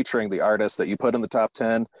is featuring the artist that you put in the top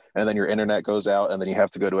 10, and then your internet goes out, and then you have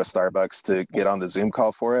to go to a Starbucks to get on the Zoom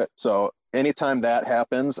call for it. So anytime that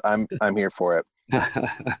happens, I'm here for it.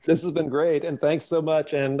 This has been great, and thanks so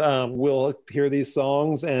much. And we'll hear these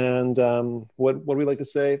songs. And what do we like to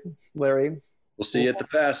say, Larry? We'll see you at the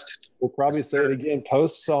fest. We'll probably say it again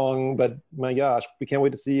post song, but my gosh, we can't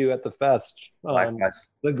wait to see you at the fest.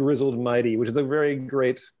 The Grizzled Mighty, which is a very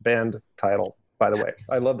great band title, by the way.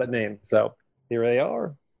 I love that name. So here they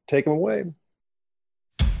are. Take them away.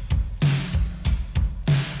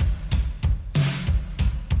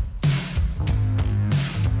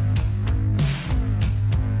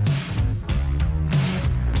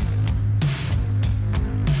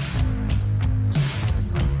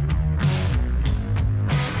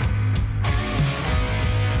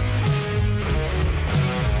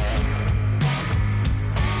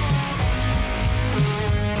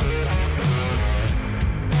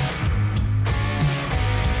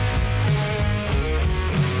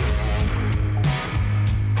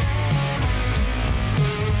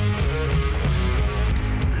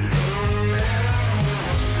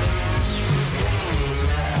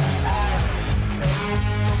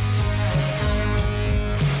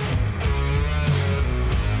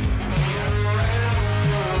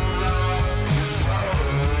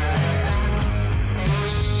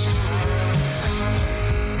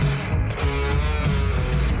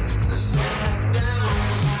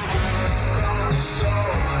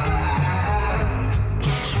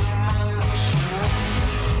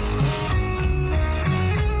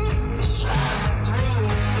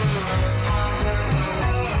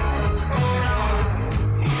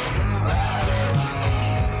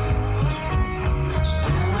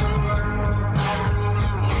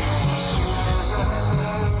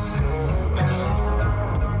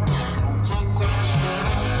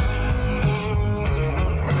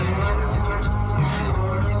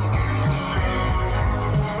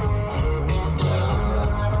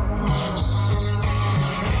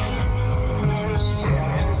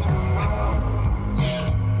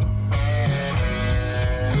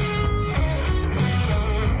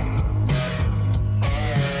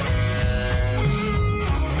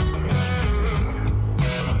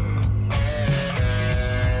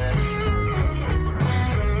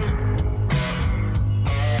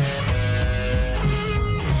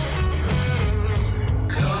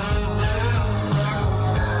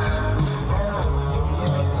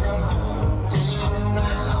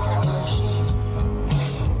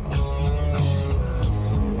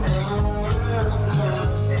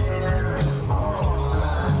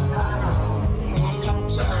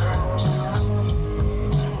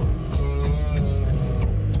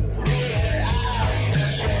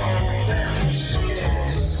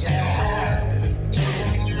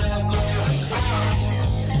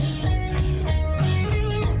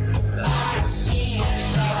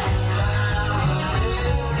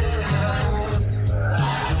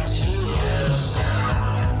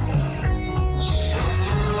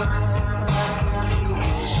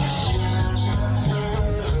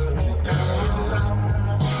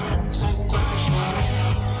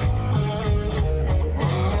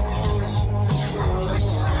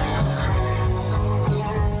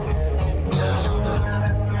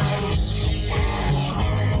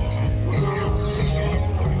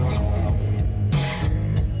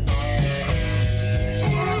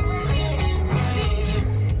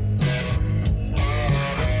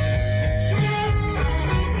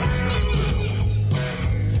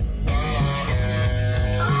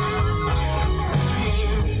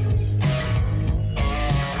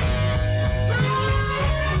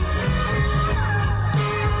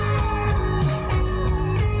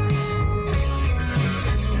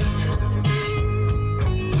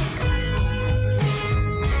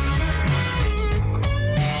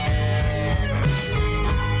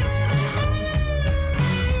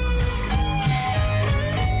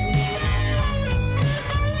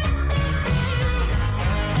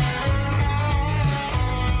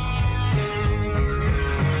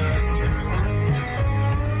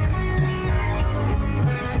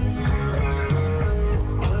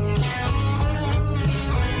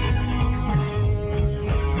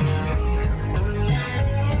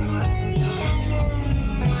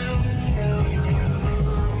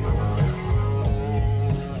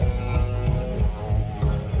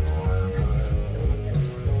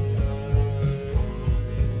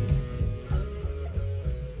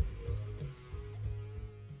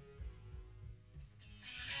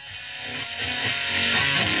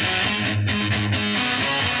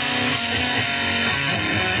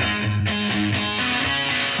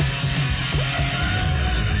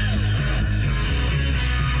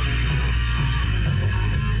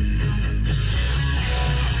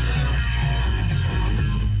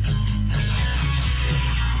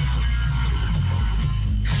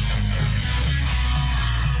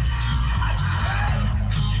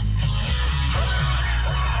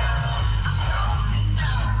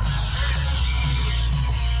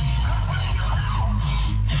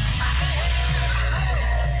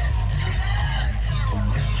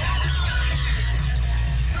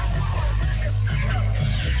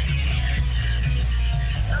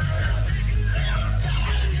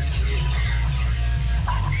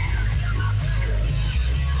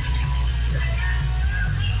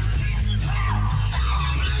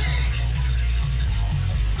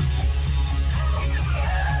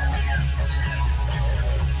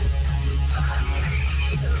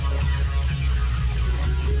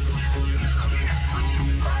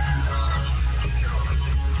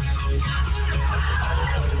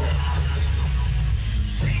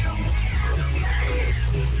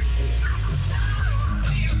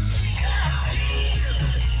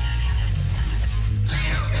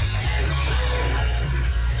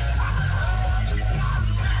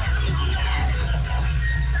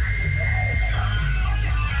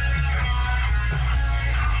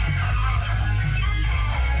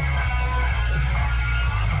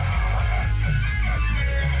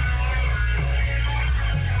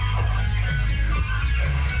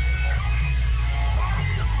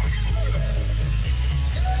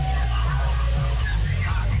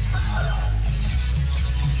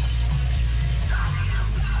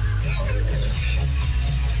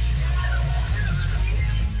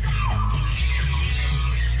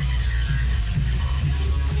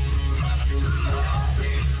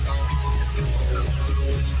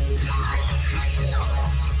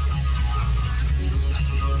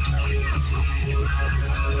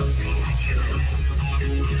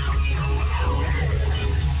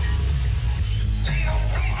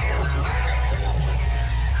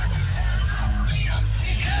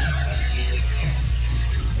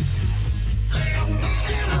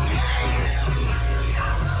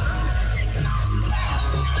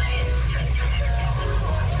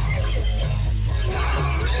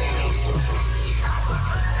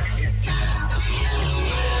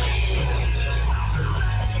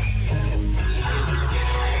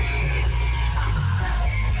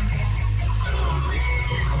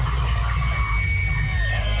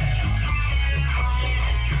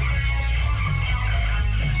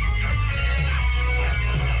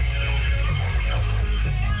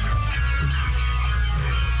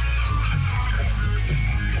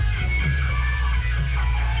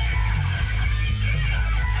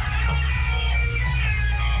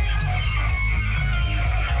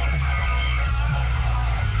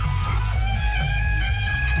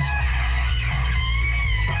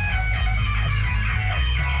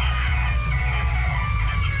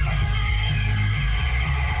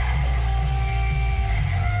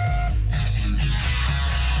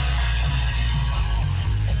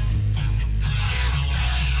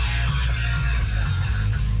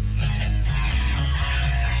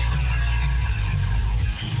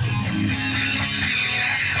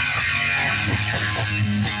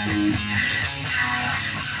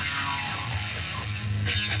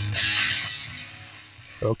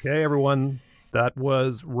 Okay, everyone, that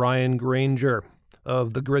was Ryan Granger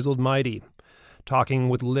of the Grizzled Mighty talking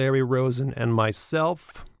with Larry Rosen and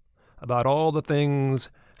myself about all the things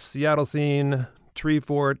Seattle scene,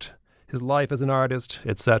 Treefort, his life as an artist,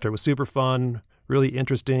 etc. It was super fun, really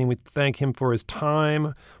interesting. We thank him for his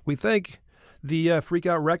time. We thank the Freak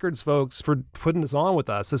Out Records folks for putting this on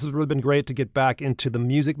with us. This has really been great to get back into the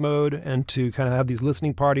music mode and to kind of have these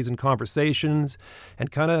listening parties and conversations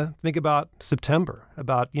and kind of think about September,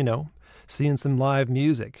 about, you know, seeing some live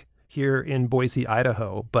music here in Boise,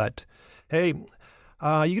 Idaho. But hey, you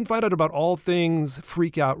can find out about all things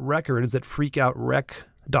Freak Out Records at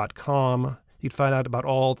freakoutrec.com. You can find out about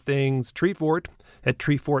all things Treefort at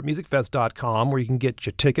treefortmusicfest.com, where you can get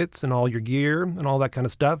your tickets and all your gear and all that kind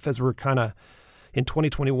of stuff as we're kind of in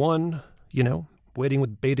 2021, you know, waiting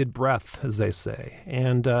with bated breath, as they say.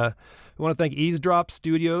 And we want to thank Eavesdrop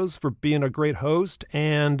Studios for being a great host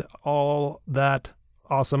and all that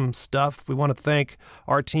awesome stuff. We want to thank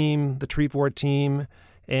our team, the Treefort team,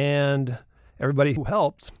 and everybody who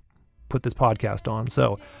helped put this podcast on.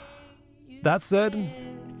 So that said,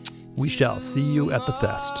 we shall see you at the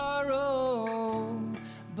fest.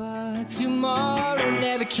 But tomorrow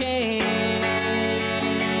never came.